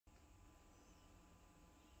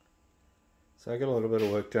So I got a little bit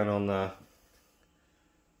of work done on the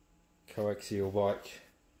coaxial bike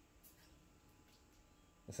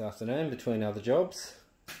this afternoon between other jobs.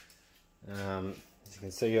 As you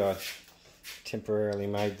can see, I temporarily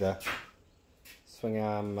made the swing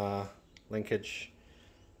arm linkage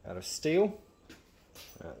out of steel.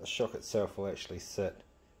 The shock itself will actually sit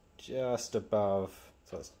just above,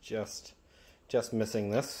 so it's just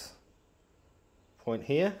missing this point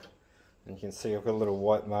here. And you can see I've got a little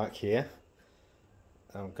white mark here.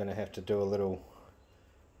 I'm going to have to do a little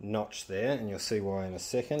notch there, and you'll see why in a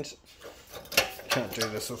second. Can't do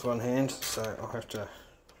this with one hand, so I'll have to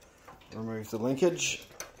remove the linkage.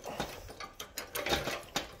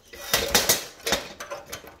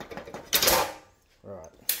 Right,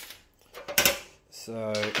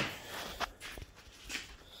 so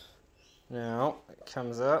now it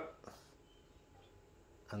comes up,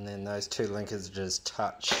 and then those two linkages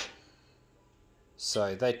touch.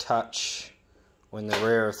 So they touch when the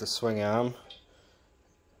rear of the swing arm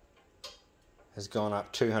has gone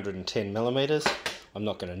up 210 millimeters. I'm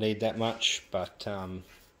not going to need that much, but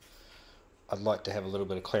I'd like to have a little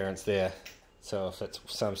bit of clearance there, so if at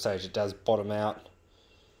some stage it does bottom out,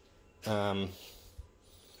 you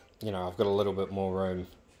know, I've got a little bit more room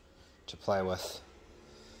to play with.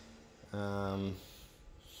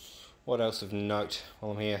 What else of note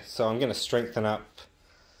while I'm here? So I'm going to strengthen up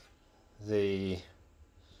this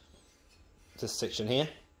section here.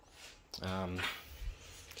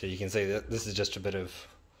 So you can see that this is just a bit of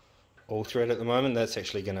all thread at the moment. That's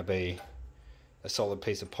actually going to be a solid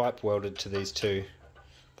piece of pipe welded to these two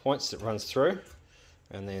points that runs through,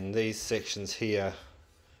 and then these sections here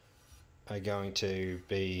are going to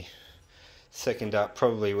be thickened up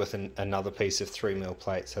probably with another piece of 3mm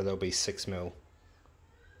plate, so they'll be 6mm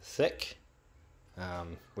thick,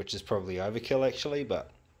 which is probably overkill actually,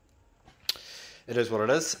 but it is what it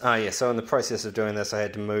is. Yeah, so in the process of doing this I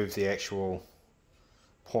had to move the actual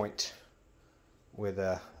point where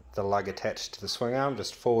the lug attached to the swing arm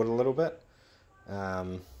just forward a little bit.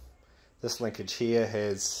 This linkage here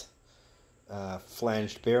has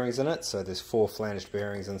flanged bearings in it, so there's 4 flanged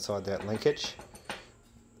bearings inside that linkage.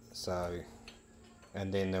 So,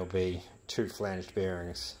 and then there'll be 2 flanged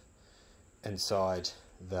bearings inside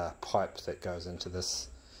the pipe that goes into this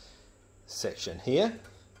section here.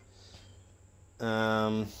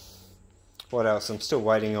 What else? I'm still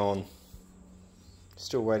waiting on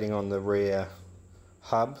the rear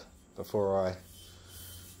hub before I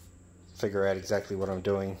figure out exactly what I'm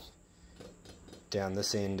doing down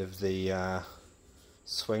this end of the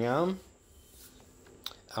swing arm.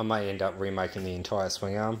 I may end up remaking the entire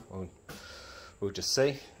swing arm. We'll just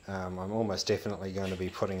see. I'm almost definitely going to be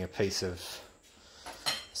putting a piece of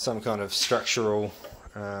some kind of structural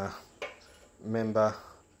member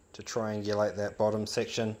to triangulate that bottom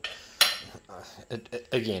section.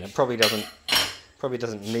 Again, it probably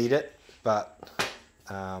doesn't need it, but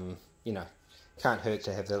you know, can't hurt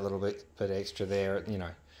to have that little bit extra there. You know,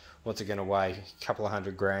 what's it going to weigh? A couple of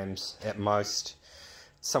 100 grams at most.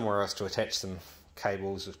 Somewhere else to attach some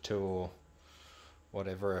cables to or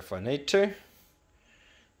whatever if I need to.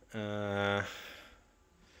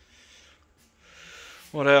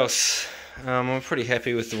 What else? I'm pretty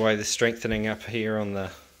happy with the way the strengthening up here on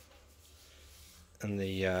the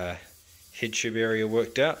head tube area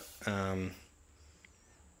worked out.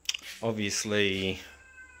 Obviously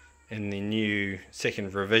in the new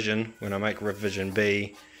second revision, when I make revision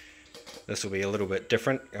B, this will be a little bit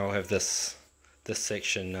different. I'll have this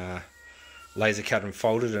section laser cut and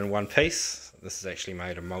folded in one piece. This is actually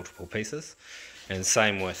made of multiple pieces, and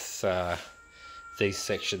same with these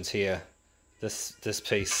sections here. This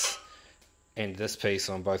piece and this piece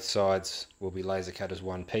on both sides will be laser cut as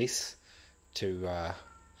one piece to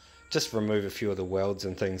just remove a few of the welds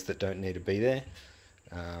and things that don't need to be there.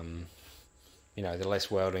 You know, the less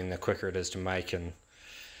welding, the quicker it is to make, and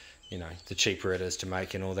you know, the cheaper it is to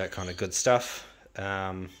make, and all that kind of good stuff.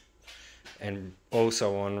 And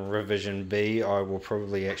also on revision B, I will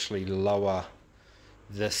probably actually lower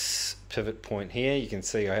this pivot point here. You can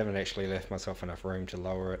see I haven't actually left myself enough room to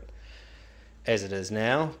lower it as it is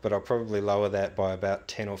now, but I'll probably lower that by about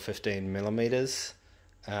 10 or 15 millimeters,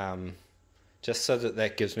 just so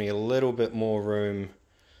that gives me a little bit more room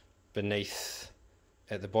beneath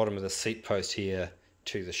at the bottom of the seat post here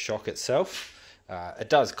to the shock itself. It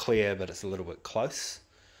does clear, but it's a little bit close.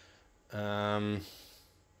 What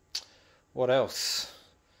else?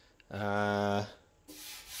 I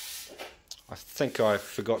think I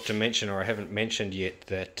forgot to mention, or I haven't mentioned yet,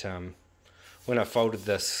 that when I folded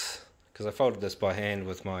this, because I folded this by hand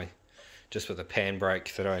with just with a pan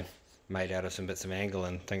brake that I made out of some bits of angle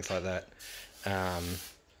and things like that,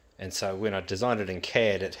 And so when I designed it in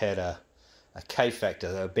CAD, it had a K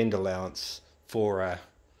factor, a bend allowance for a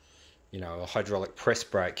hydraulic press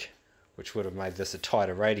brake, which would have made this a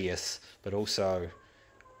tighter radius, but also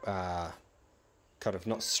kind of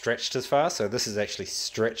not stretched as far. So this is actually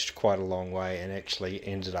stretched quite a long way and actually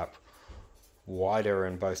ended up wider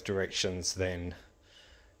in both directions than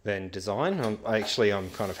design. I'm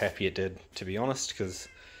kind of happy it did, to be honest, because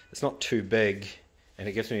it's not too big and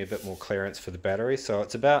it gives me a bit more clearance for the battery. So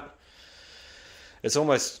it's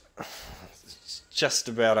almost just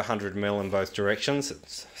about 100 mil in both directions.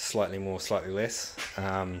 It's slightly more, slightly less,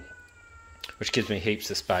 which gives me heaps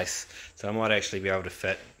of space. So I might actually be able to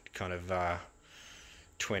fit kind of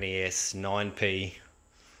 20S 9p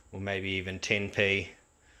or maybe even 10p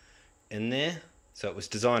in there. So it was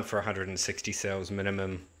designed for 160 cells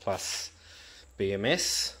minimum plus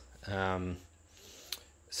BMS.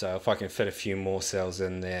 So if I can fit a few more cells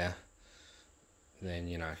in there, then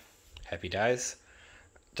happy days.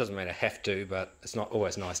 Doesn't mean I have to, but it's not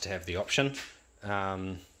always nice to have the option.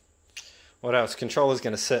 What else? Controller's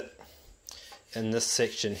going to sit in this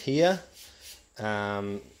section here.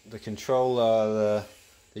 The controller,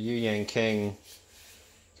 the Yu Yang King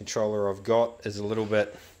controller I've got is a little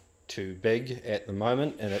bit too big at the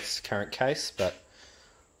moment in its current case, but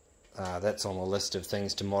that's on the list of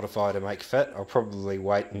things to modify to make fit. I'll probably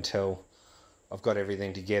wait until I've got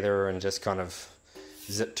everything together and just kind of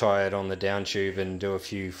zip tie it on the down tube and do a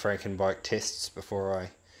few Frankenbike tests before I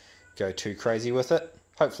go too crazy with it.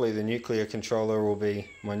 Hopefully the nuclear controller will be,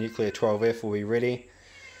 my nuclear 12F will be ready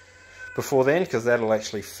before then, because that'll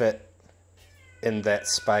actually fit in that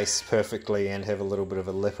space perfectly and have a little bit of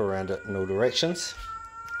a lip around it in all directions.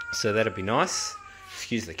 So that'd be nice.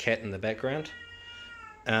 Excuse the cat in the background.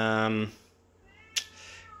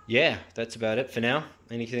 Yeah, that's about it for now.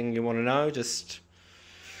 Anything you want to know, just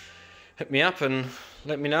hit me up and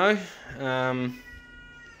let me know.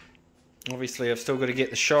 Obviously I've still got to get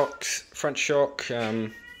the shocks, front shock.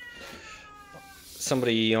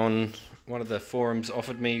 Somebody on one of the forums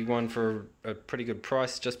offered me one for a pretty good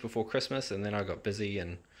price just before Christmas, and then I got busy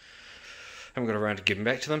and haven't got around to giving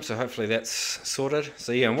back to them, so hopefully that's sorted.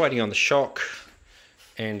 So yeah, I'm waiting on the shock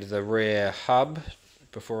and the rear hub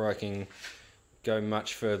before I can go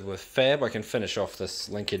much further with fab. I can finish off this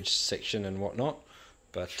linkage section and whatnot,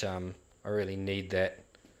 but I really need that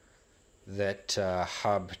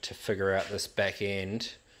hub to figure out this back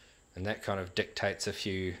end, and that kind of dictates a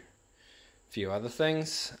few other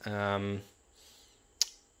things. And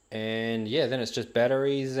yeah, then it's just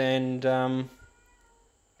batteries and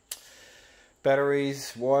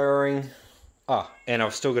wiring. And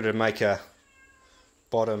I've still got to make a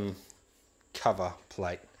bottom cover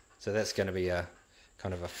plate, so that's going to be a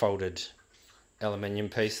kind of a folded aluminium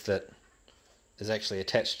piece that is actually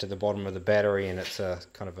attached to the bottom of the battery, and it's a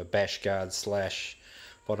kind of a bash guard slash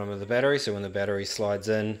bottom of the battery, so when the battery slides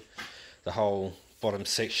in, the whole bottom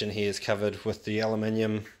section here is covered with the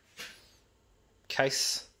aluminium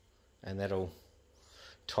case, and that'll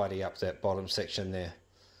tidy up that bottom section there.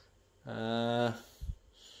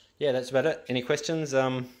 Yeah, that's about it. Any questions,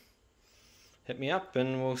 hit me up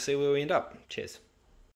and we'll see where we end up. Cheers.